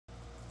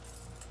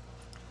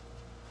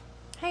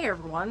Hey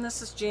everyone,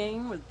 this is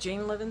Jean with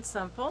Jean Living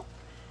Simple,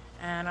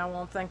 and I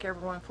want to thank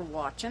everyone for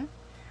watching.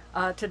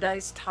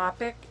 Today's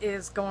topic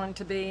is going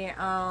to be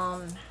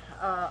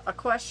a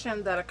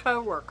question that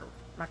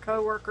my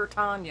coworker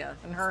Tanya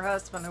and her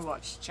husband who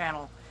watched the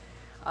channel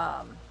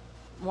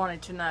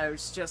wanted to know.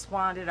 It's just,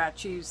 why did I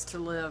choose to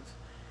live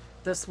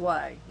this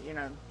way,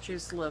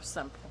 choose to live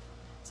simple.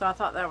 So I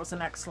thought that was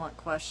an excellent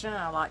question,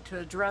 and I'd like to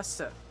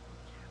address it.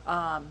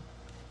 I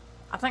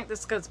think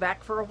this goes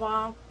back for a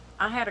while.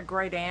 I had a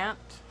great aunt,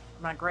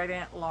 my great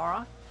aunt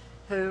Laura,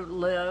 who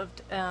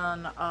lived in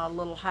a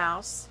little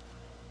house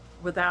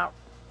without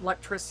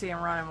electricity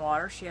and running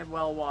water. She had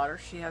well water.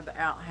 She had the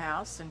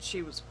outhouse, and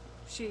she was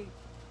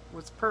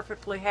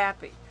perfectly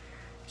happy.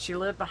 She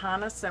lived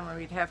behind us, and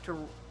we'd have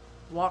to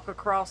walk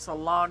across a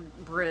log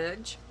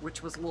bridge,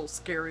 which was a little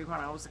scary when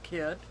I was a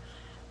kid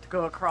to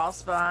go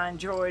across, but I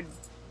enjoyed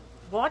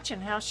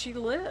watching how she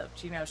lived.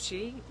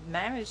 She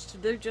managed to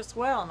do just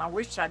well, and I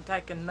wish I'd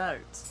taken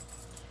notes.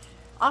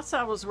 Also,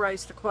 I was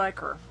raised a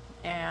Quaker,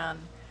 and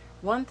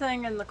one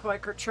thing in the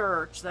Quaker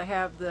church, they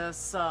have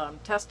this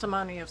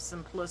testimony of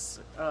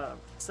simplicity,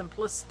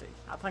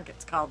 I think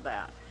it's called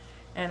that,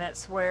 and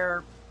it's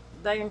where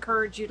they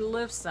encourage you to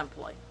live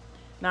simply.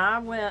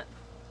 Now, I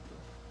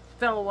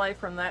fell away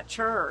from that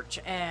church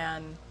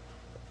and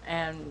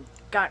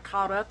got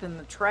caught up in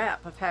the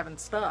trap of having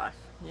stuff,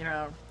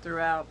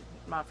 throughout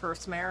my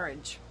first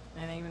marriage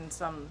and even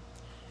some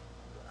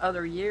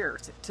other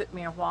years. It took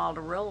me a while to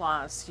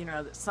realize,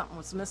 that something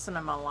was missing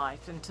in my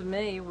life, and to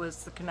me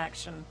was the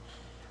connection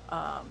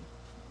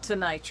to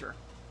nature,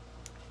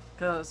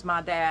 because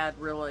my dad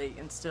really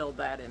instilled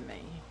that in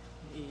me.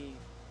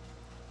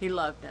 He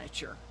loved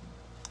nature.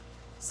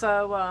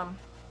 So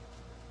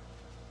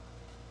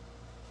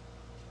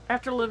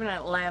after living in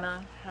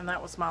Atlanta, and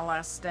that was my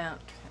last stint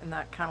in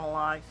that kind of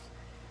life,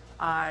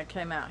 I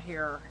came out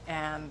here,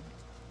 and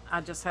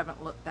I just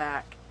haven't looked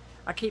back.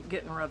 I keep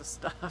getting rid of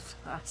stuff.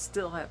 I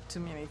still have too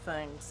many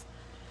things,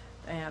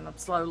 and I'm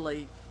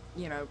slowly,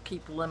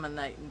 keep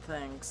eliminating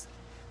things.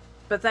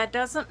 But that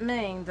doesn't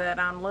mean that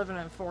I'm living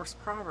in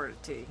forced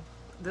poverty.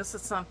 This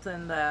is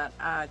something that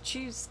I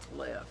choose to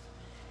live,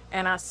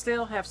 and I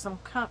still have some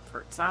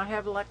comforts. I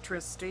have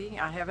electricity,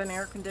 I have an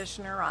air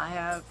conditioner, I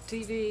have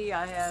TV,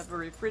 I have a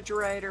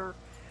refrigerator,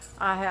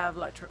 I have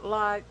electric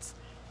lights,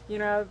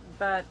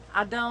 but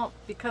I don't,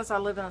 because I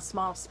live in a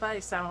small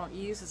space, I don't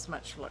use as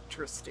much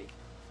electricity.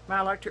 My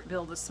electric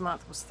bill this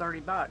month was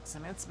 $30,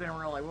 and it's been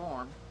really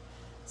warm.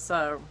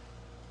 So,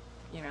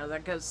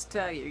 that goes to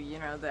tell you,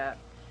 that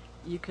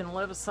you can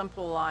live a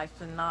simple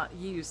life and not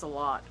use a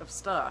lot of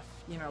stuff.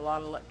 A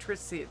lot of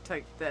electricity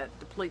that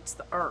depletes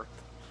the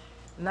earth.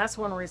 And that's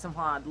one reason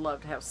why I'd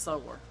love to have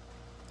solar,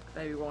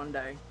 maybe one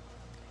day.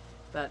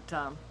 But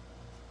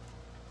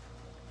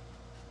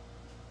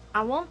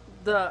I want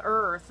the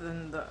earth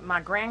and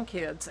my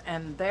grandkids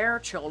and their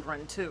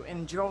children to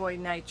enjoy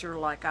nature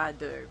like I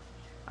do.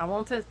 I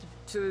want them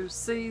to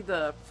see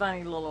the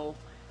funny little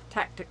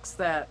tactics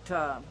that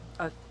a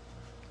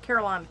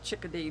Carolina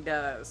chickadee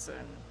does,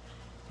 and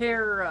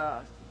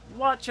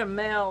watch a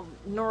male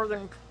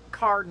northern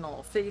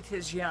cardinal feed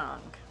his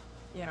young,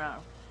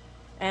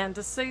 and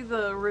to see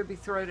the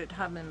ruby-throated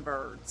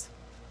hummingbirds,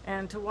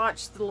 and to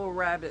watch the little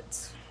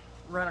rabbits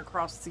run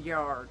across the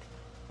yard,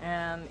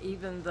 and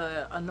even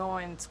the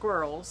annoying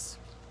squirrels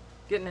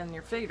getting in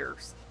your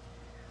feeders,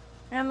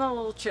 and the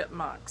little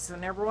chipmunks.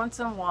 And every once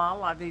in a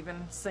while I've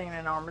even seen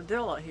an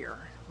armadillo here,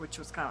 which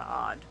was kind of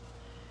odd.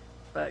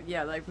 But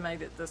yeah, they've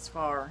made it this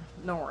far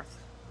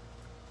north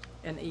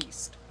and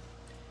east.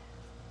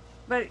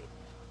 But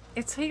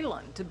it's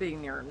healing to be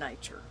near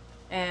nature,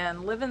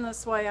 and living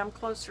this way I'm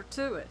closer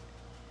to it.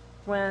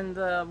 When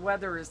the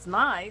weather is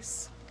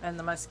nice and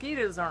the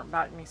mosquitoes aren't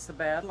biting me so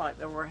bad like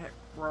they were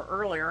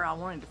earlier. I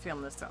wanted to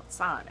film this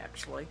outside,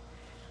 actually.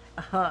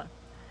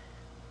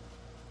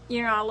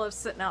 I love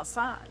sitting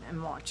outside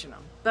and watching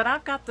them. But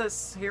I've got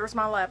this, here's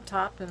my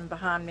laptop, and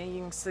behind me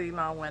you can see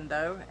my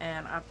window,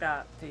 and I've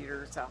got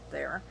feeders out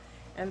there.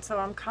 And so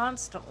I'm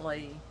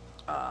constantly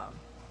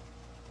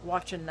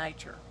watching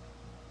nature,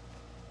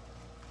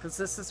 because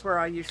this is where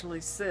I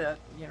usually sit,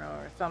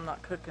 if I'm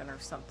not cooking or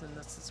something,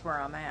 this is where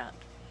I'm at.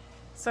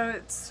 So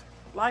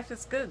life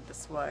is good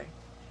this way.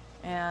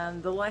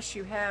 And the less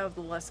you have,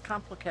 the less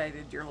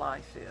complicated your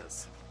life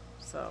is.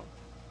 So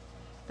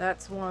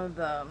that's one of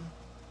the...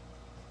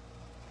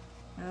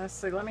 Let's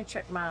see, let me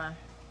check my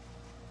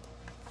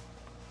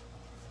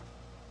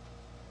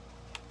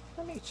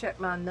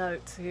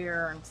notes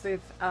here and see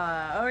if,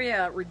 oh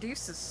yeah, it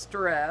reduces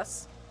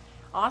stress.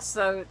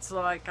 Also, it's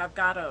like I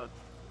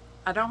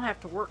don't have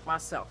to work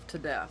myself to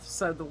death,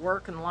 so the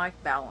work and life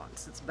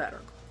balance is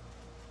better,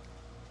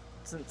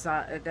 since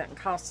it doesn't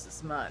cost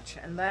as much,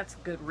 and that's a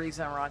good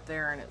reason right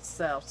there in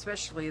itself,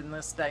 especially in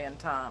this day and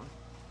time.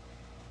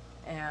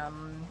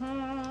 And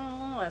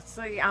let's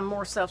see, I'm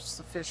more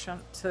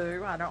self-sufficient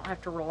too. I don't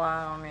have to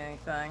rely on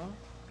anything.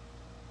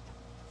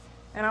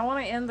 And I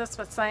want to end this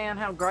by saying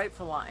how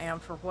grateful I am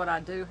for what I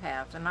do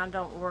have, and I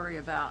don't worry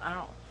about,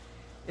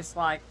 it's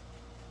like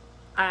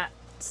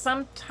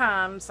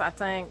sometimes I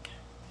think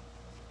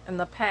in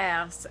the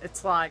past,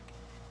 it's like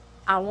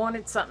I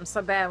wanted something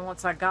so bad.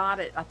 Once I got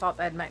it, I thought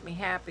that'd make me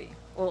happy.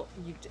 Well,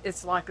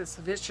 it's like this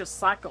vicious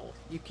cycle.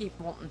 You keep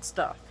wanting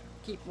stuff,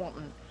 keep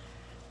wanting,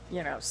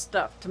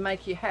 stuff to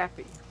make you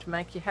happy,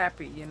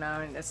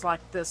 and it's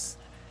like this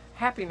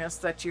happiness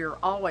that you're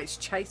always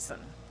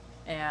chasing.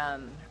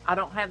 And I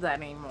don't have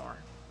that anymore.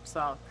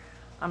 So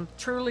I'm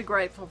truly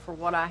grateful for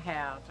what I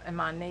have, and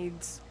my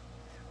needs,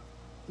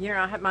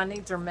 my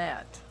needs are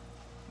met.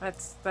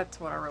 That's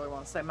what I really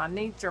want to say. My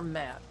needs are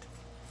met.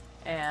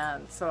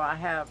 And so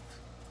I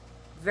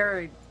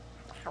really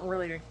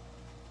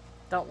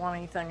don't want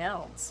anything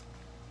else.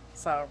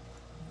 So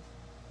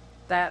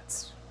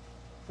that's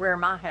where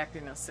my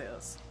happiness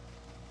is.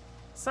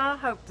 So I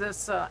hope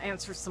this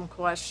answers some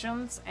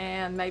questions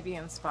and maybe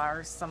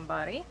inspires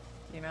somebody,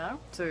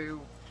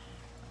 to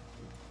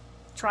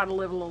try to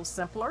live a little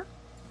simpler,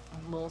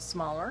 a little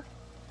smaller.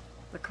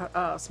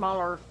 The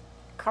smaller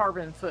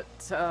carbon foot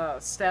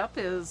step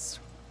is,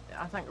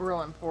 I think,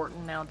 real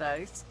important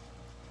nowadays.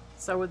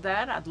 So with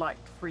that, I'd like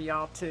for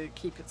y'all to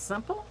keep it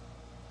simple,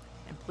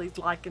 and please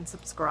like and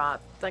subscribe.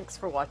 Thanks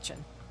for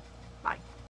watching.